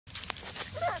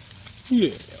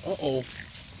Yeah, uh-oh.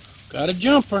 Got a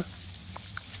jumper.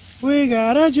 We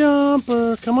got a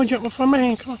jumper. Come on, jump from my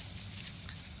hand. Come on.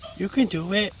 You can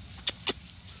do it.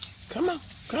 Come on,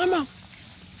 come on.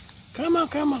 Come on,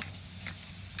 come on.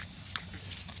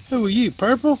 Who are you,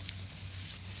 purple?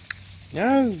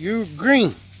 No, you're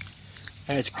green.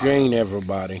 That's green,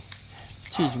 everybody.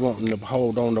 She's wanting to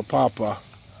hold on to Papa.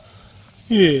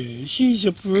 Yeah, she's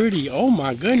a pretty. Oh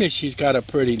my goodness, she's got a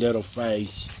pretty little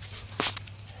face.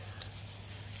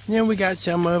 Then we got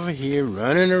some over here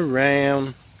running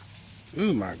around.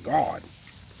 Oh my God.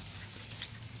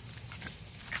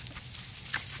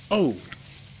 Oh.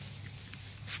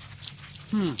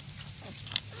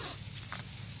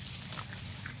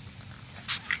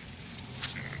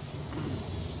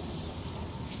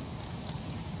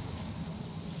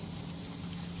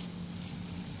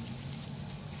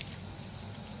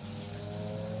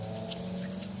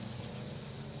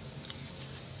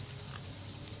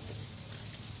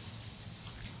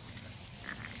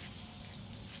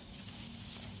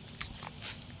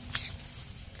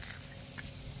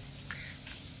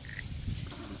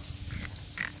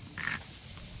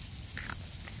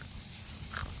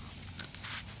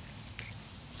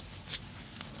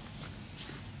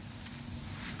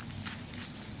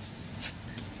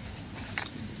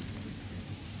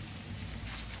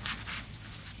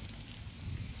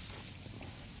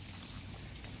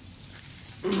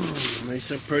 They're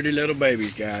some pretty little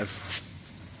babies, guys.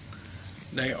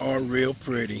 They are real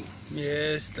pretty.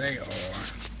 Yes, they are.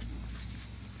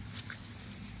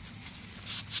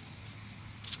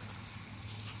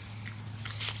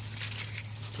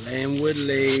 Playing with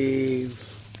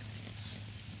leaves.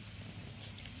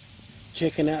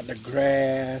 Checking out the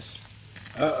grass.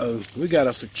 Uh-oh, we got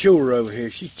us a chewer over here.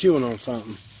 She's chewing on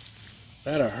something.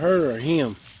 That a her or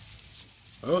him?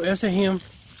 Oh, that's a him.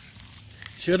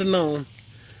 Should have known.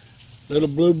 Little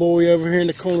blue boy over here in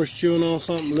the corner's chewing on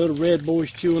something. Little red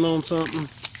boy's chewing on something.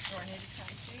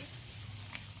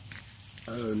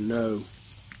 Oh no.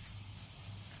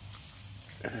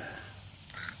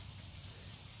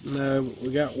 No,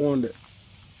 we got one that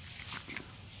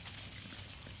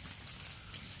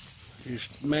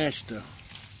just smashed the,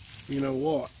 you know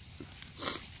what.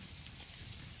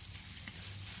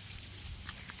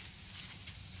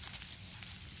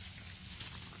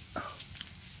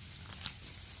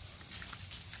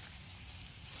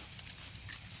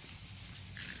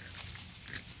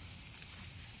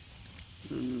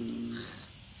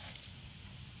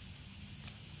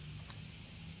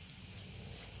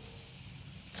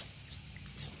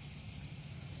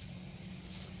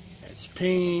 That's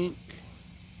pink,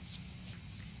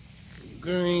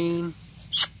 green,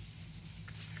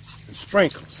 and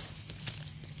sprinkles.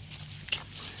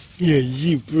 Yeah,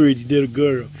 you pretty little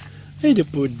girl. Ain't a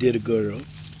pretty little girl.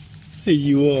 Here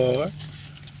you are.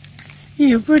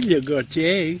 You're a pretty little girl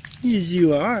too. Yes,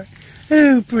 you are.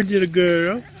 Oh, pretty little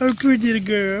girl. Oh, pretty little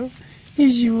girl.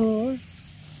 Yes, you are.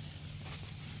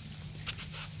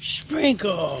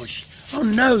 Sprinkles. Oh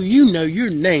no, you know your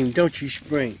name, don't you,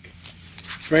 Sprink?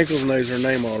 Sprinkles knows her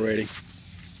name already.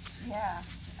 Yeah,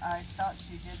 I thought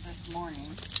she did this morning.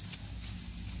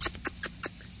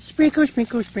 Sprinkle,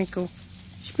 sprinkle, sprinkle.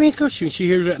 Sprinkle. When she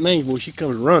hears that name, boy, she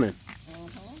comes running.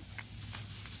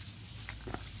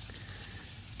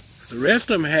 The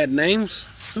rest of them had names.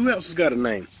 Who else has got a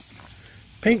name?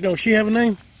 Pink, don't she have a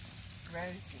name?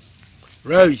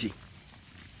 Rosie.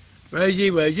 Rosie. Rosie,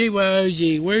 Rosie,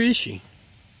 Rosie. Where is she?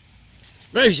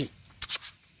 Rosie.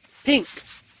 Pink.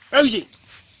 Rosie.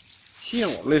 She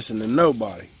don't listen to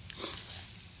nobody.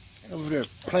 Over there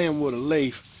playing with a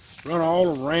leaf. Run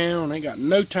all around. Ain't got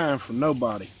no time for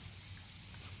nobody.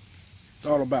 It's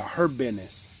all about her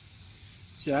business.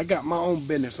 See, I got my own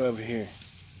business over here.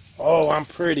 Oh, I'm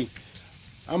pretty.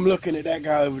 I'm looking at that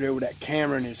guy over there with that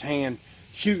camera in his hand,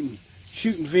 shooting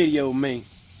video of me.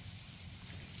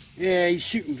 Yeah, he's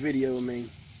shooting video of me.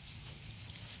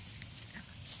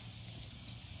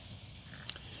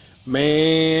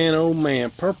 Man, oh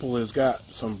man, purple has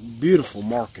got some beautiful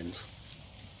markings.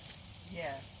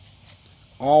 Yes.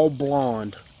 All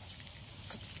blonde.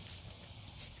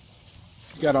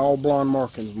 He's got all blonde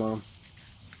markings, Mom.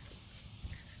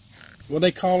 What do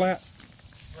they call that?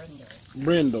 Brindle.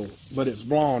 Brindle, but it's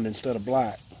blonde instead of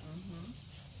black.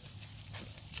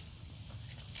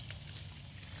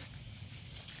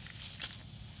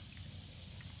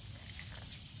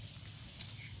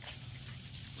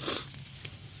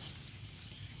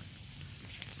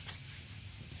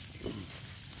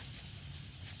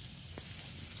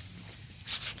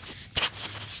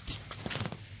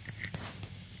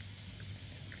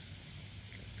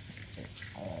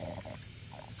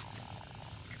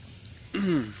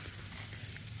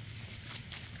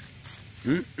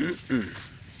 Mm-mm-mm.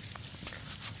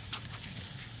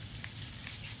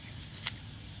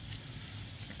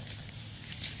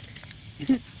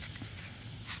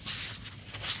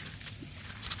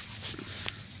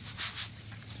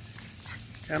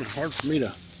 Kind of hard for me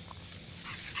to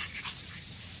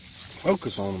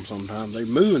focus on them sometimes. They're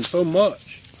moving so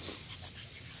much.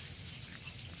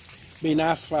 Be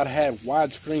nice if I'd have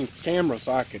widescreen camera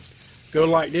so I could go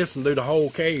like this and do the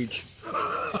whole cage.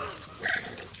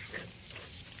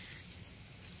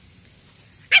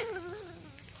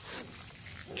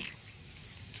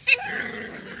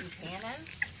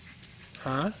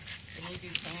 Huh? Can you do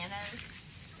panos?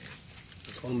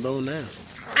 That's what I'm doing now.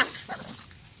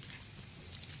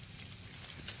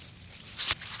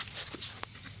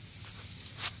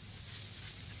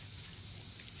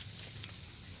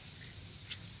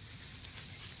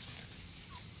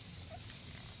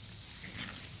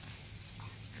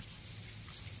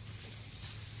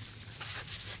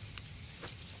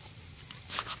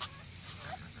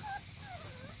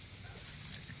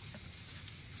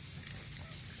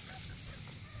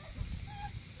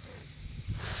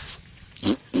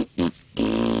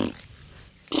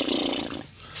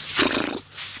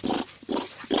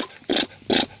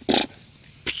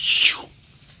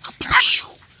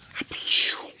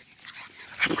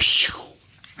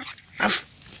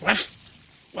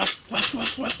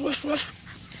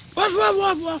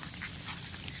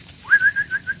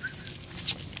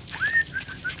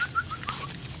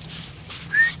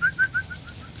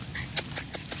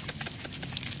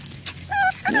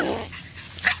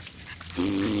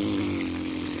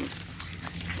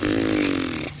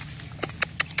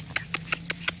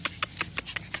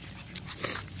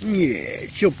 Yeah,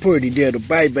 it's your pretty little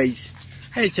babies.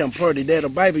 Hey, some pretty little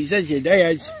babies. That's your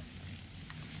dad's.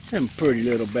 Them pretty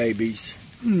little babies.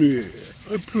 Yeah,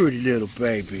 they're pretty little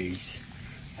babies.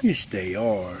 Yes, they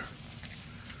are.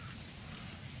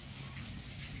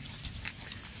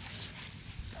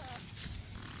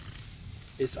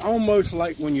 It's almost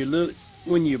like when your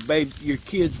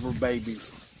kids were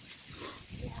babies.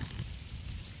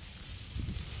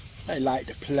 They like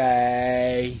to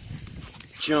play,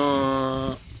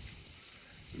 jump,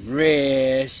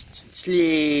 rest,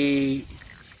 sleep.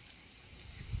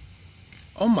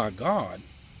 Oh my God.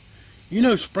 You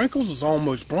know Sprinkles is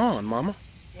almost blonde, Mama.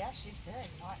 Yeah, she's very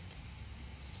light.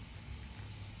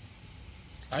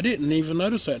 I didn't even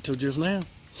notice that till just now.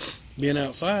 Being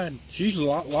outside. She's a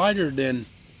lot lighter than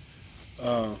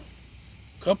a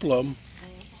couple of them.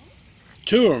 Mm-hmm.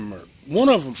 Two of them are. One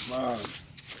of them,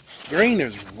 green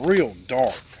is real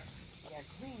dark. Yeah,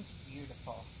 green's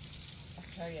beautiful. I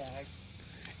tell you.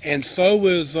 And so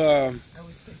is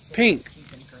Pink.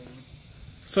 Keeping green.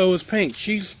 So is Pink.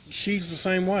 She's the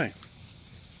same way.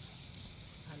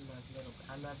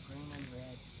 I love green and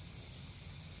red.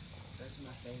 Those are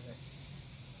my favorites.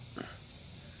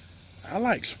 I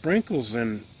like Sprinkles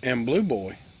and Blue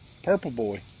Boy, Purple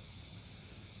Boy.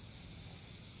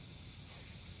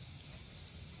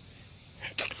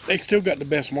 They still got the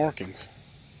best markings.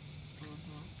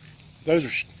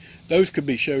 Mm-hmm. Those could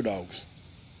be show dogs.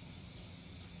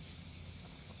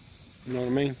 You know what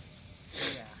I mean?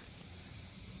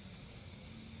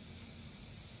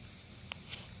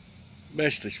 Yeah.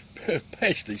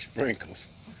 Especially Sprinkles.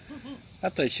 I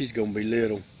think she's gonna be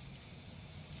little.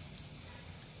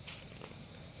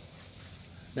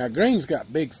 Now Green's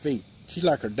got big feet. She's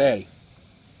like her daddy.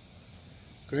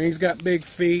 Green's got big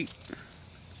feet.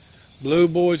 Blue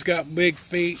Boy's got big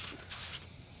feet.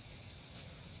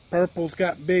 Purple's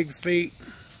got big feet.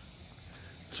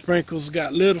 Sprinkles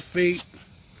got little feet.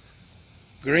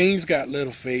 Green's got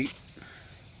little feet.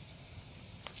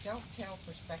 Don't tell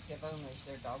prospective owners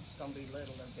their dog's gonna be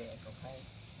little or big, okay?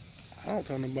 I don't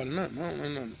tell nobody nothing. I don't know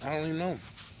nothing. I don't even know.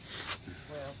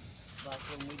 Well, like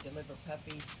when we deliver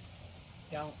puppies,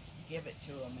 don't give it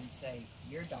to them and say,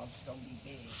 your dog's going to be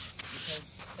big. Because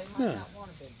they might not want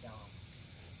a big dog.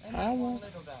 They might want a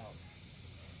little dog.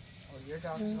 Or your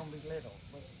dog's going to be little.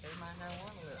 But they might not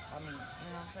want a little. I mean, you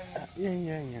know what I'm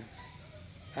saying? Yeah.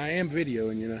 I am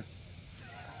videoing, you know.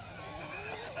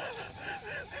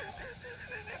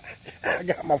 I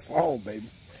got my phone, baby.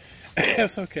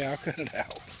 That's okay. I'll cut it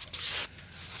out.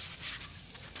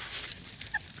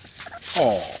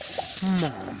 Oh,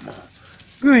 Mama.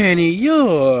 Granny,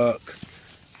 yuck.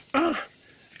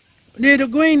 Little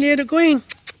Green.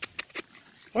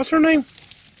 What's her name?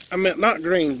 I meant not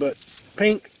Green, but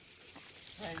Pink.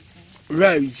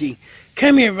 Rosie.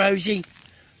 Come here, Rosie.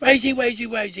 Rosie.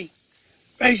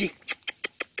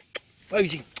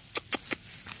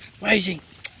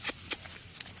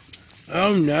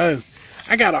 Oh, no.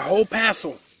 I got a whole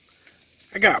parcel.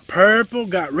 I got purple,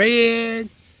 got red,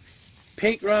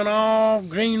 Pink run off,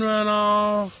 green run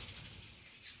off.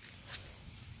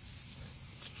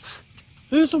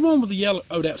 Who's the one with the yellow?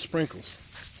 Oh, that's Sprinkles.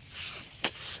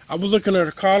 I was looking at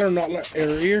her collar, not at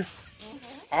her ear.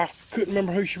 I couldn't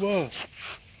remember who she was.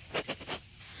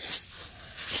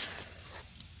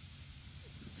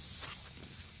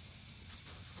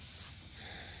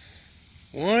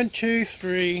 One, two,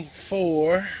 three,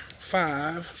 4,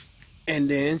 5, and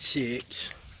then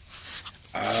 6.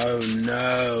 Oh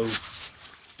no.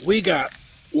 We got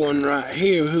one right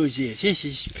here. Who's this? This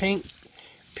is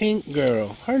Pink girl.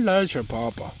 Her loves her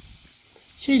papa.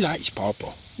 She likes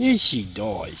papa. Yes, she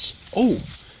does. Oh,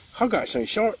 I got some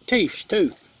sharp teeth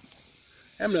too.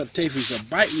 Them little teethies will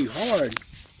bite you hard.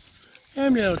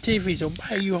 Them little teethies will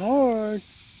bite you hard.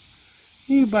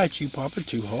 You bite you papa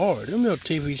too hard. Them little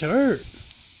teethies hurt.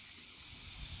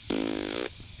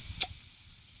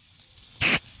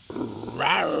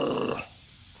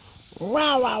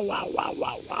 Wow, wow, wow, wow,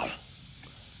 wow, wow.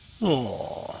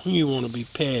 Oh, you want to be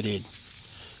petted.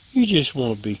 You just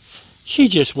want to be. She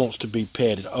just wants to be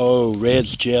petted. Oh,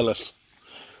 Red's jealous.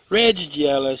 Red's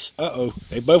jealous. Uh-oh.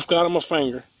 They both got on my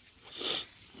finger.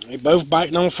 They both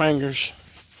biting on fingers.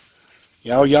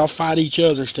 Y'all fight each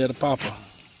other instead of Papa.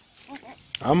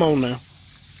 I'm on now.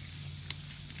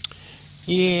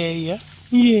 Yeah.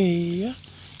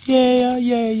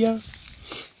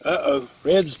 Uh-oh.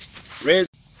 Red.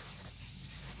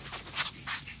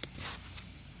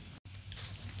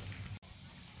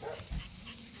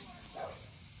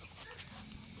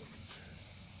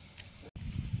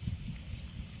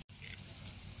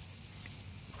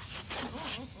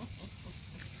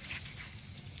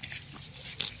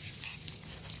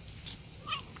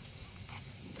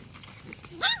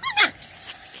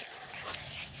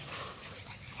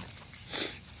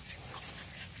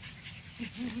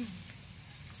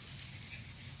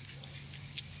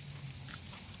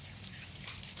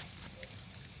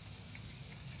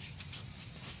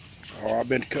 Oh, I've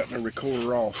been cutting the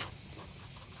recorder off.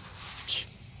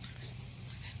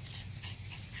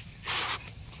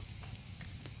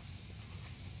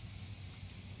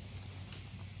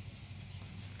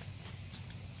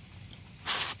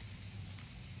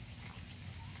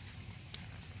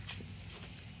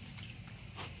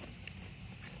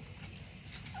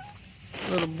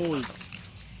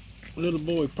 Little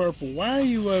boy Purple, why are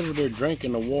you over there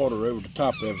drinking the water over the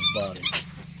top of everybody?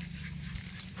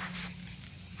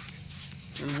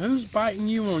 And who's biting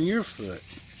you on your foot?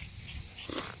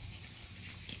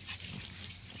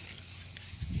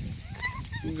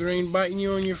 Green biting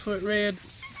you on your foot, Red?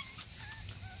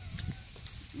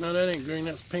 No, that ain't green,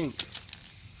 that's pink.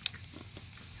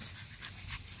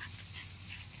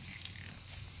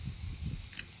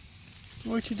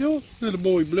 What you doing, little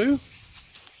boy Blue?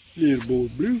 Little boy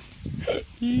Blue.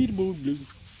 Little boy Blue.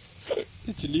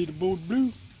 It's a little boy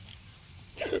Blue.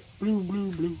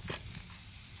 Blue.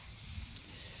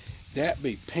 That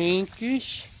be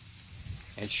pinkish.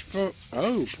 And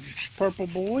oh, purple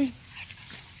boy.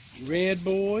 Red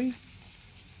boy.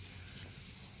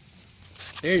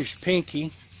 There's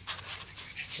Pinky.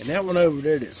 And that one over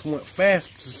there that's went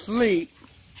fast to sleep.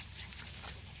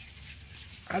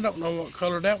 I don't know what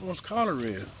color that one's collar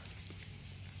is.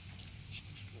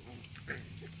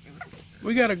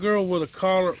 We got a girl with a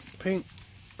collar, pink,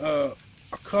 a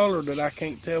color that I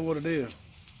can't tell what it is.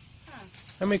 Huh.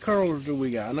 How many colors do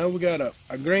we got? I know we got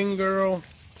a green girl,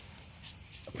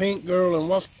 a pink girl, and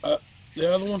what's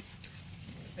the other one?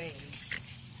 Beige.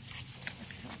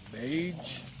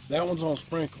 Beige. That one's on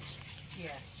Sprinkles.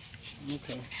 Yes.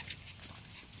 Okay.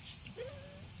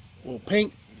 Well,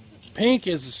 Pink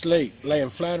is asleep, laying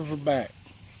flat on her back.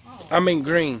 Oh. I mean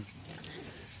green.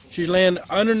 She's laying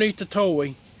underneath the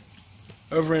toy,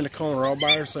 over in the corner, all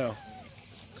by herself.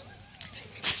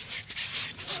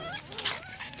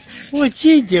 What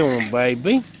you doing,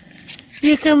 baby?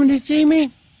 You coming to see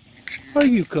me? Are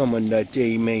you coming to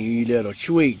see me, you little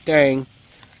sweet thing?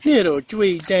 Little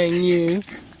sweet thing, you.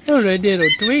 Oh, that little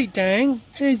sweet thing.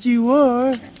 As you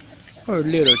are. Or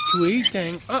little sweet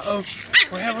thing. Uh-oh.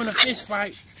 We're having a fist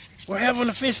fight. We're having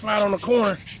a fist fight on the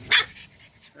corner.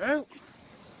 Right?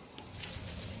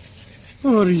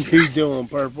 What are you doing,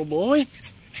 Purple boy?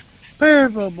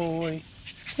 Purple boy.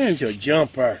 There's a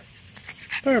jumper.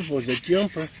 Purple's a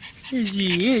jumper. Yes,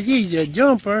 he is. He's a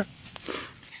jumper.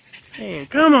 And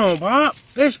come on, Pop.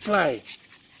 Let's play.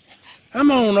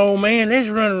 Come on, old man. Let's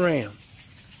run around.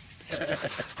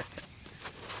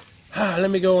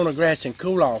 Let me go on the grass and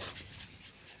cool off.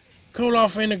 Cool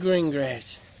off in the green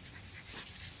grass.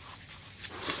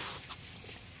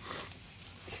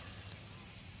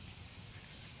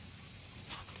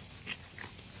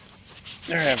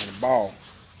 They're having a ball.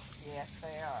 Yes,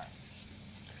 they are.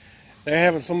 They're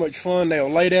having so much fun, they'll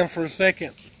lay down for a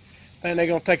second, think they're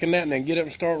going to take a nap, and then get up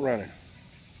and start running.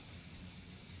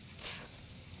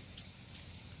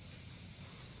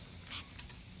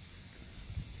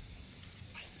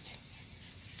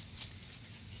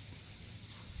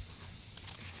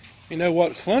 You know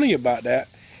what's funny about that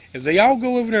is they all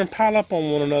go over there and pile up on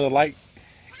one another, like,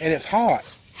 and it's hot.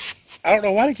 I don't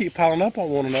know why they keep piling up on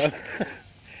one another.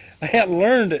 They hadn't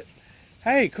learned it.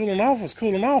 Hey, cooling off is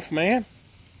cooling off, man.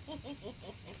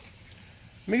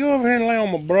 Let me go over here and lay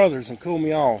on my brothers and cool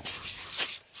me off.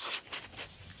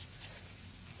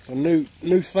 It's a new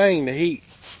thing, the heat.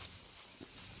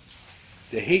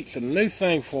 The heat's a new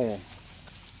thing for them.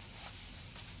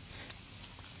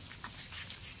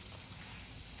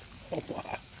 Oh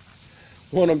my.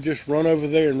 One of them just run over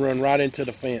there and run right into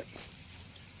the fence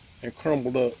and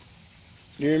crumbled up.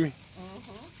 You hear me?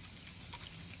 Mm-hmm.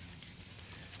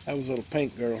 That was a little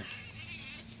pink girl.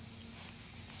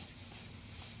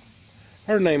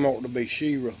 Her name ought to be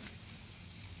Shira.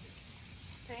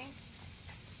 Pink?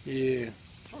 Yeah.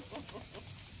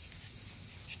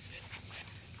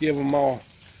 Give them all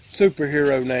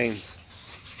superhero names.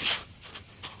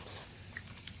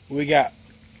 We got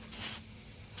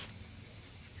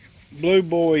Blue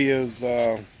Boy is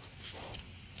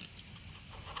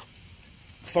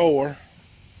Thor.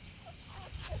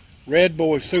 Red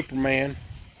Boy Superman.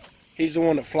 He's the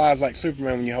one that flies like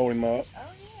Superman when you hold him up.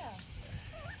 Oh yeah.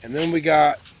 And then we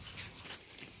got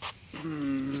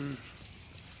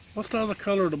what's the other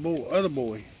color of the boy? Other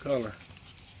boy color?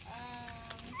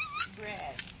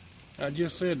 Red. I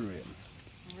just said red.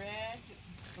 Red,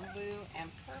 blue, and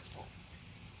purple.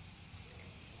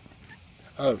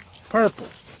 Oh, purple.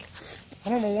 I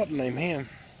don't know what to name him.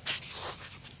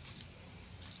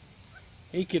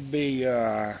 He could be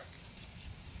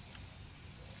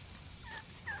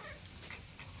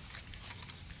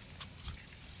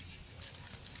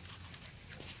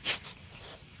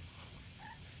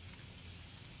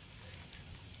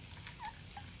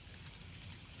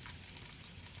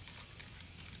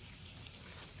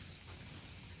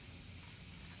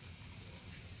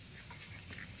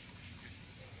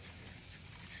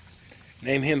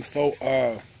name him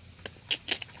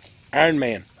Iron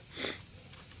Man.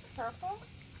 Purple?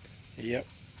 Yep.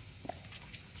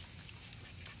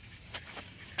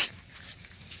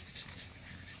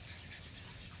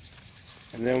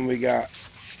 And then we got,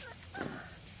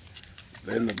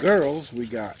 then the girls, we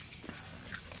got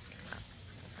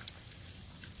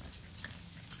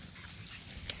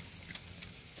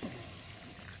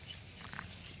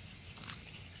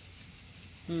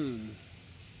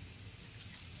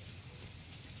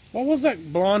what was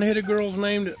that blonde-headed girl's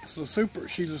name? That's a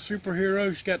she's a superhero.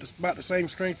 She's got about the same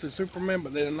strength as Superman,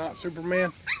 but they're not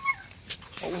Superman.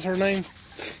 What was her name?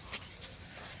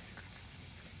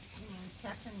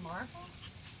 Captain Marvel?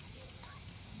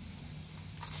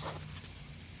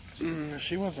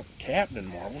 She wasn't Captain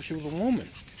Marvel. She was a woman.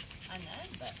 I know,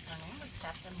 but her name was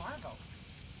Captain Marvel.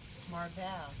 Marvel.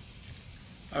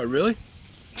 Oh, really?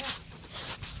 Yeah.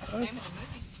 That's the name of the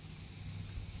movie.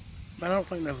 I don't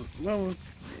think that's... Well,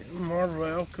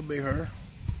 Marvel could be her.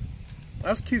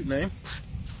 That's a cute name.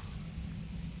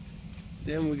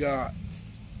 Then we got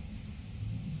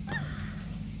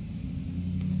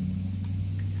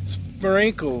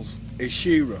Sprinkles is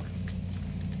She-Ra.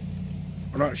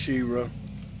 Or not She-Ra.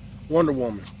 Wonder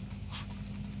Woman.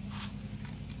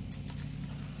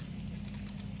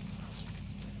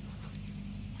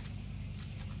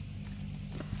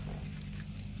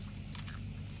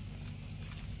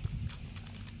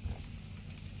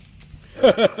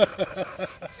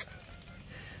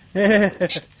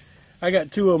 I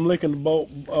got two of them licking the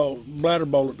bladder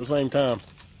bowl at the same time.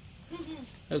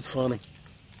 That's funny.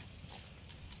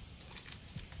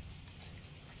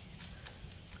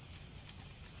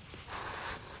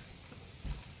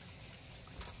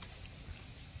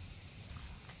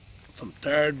 Some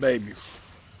tired babies.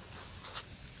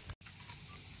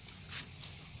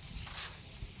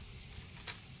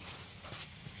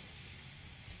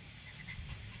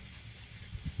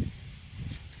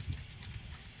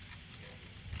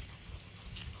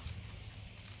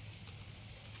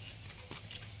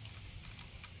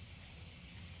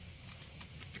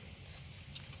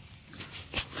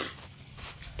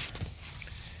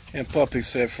 And Puppy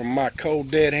said, from my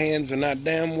cold dead hands, and I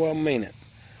damn well mean it,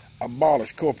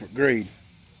 abolish corporate greed.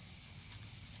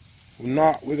 We're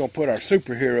gonna put our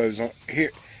superheroes on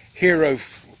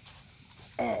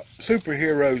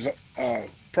superheroes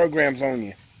programs on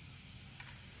you.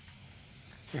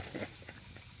 They're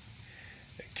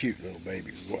cute little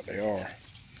babies is what they are.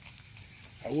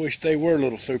 I wish they were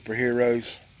little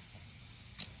superheroes.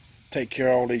 Take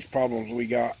care of all these problems we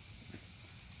got.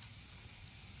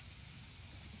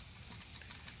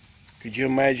 Could you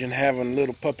imagine having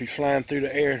little puppies flying through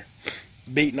the air,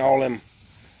 beating all them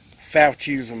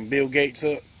Fauci's and Bill Gates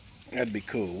up? That'd be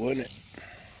cool, wouldn't it?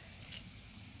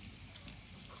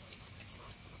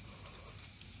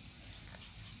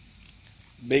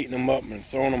 Beating them up and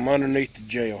throwing them underneath the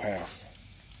jailhouse.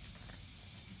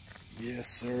 Yes,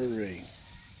 sirree.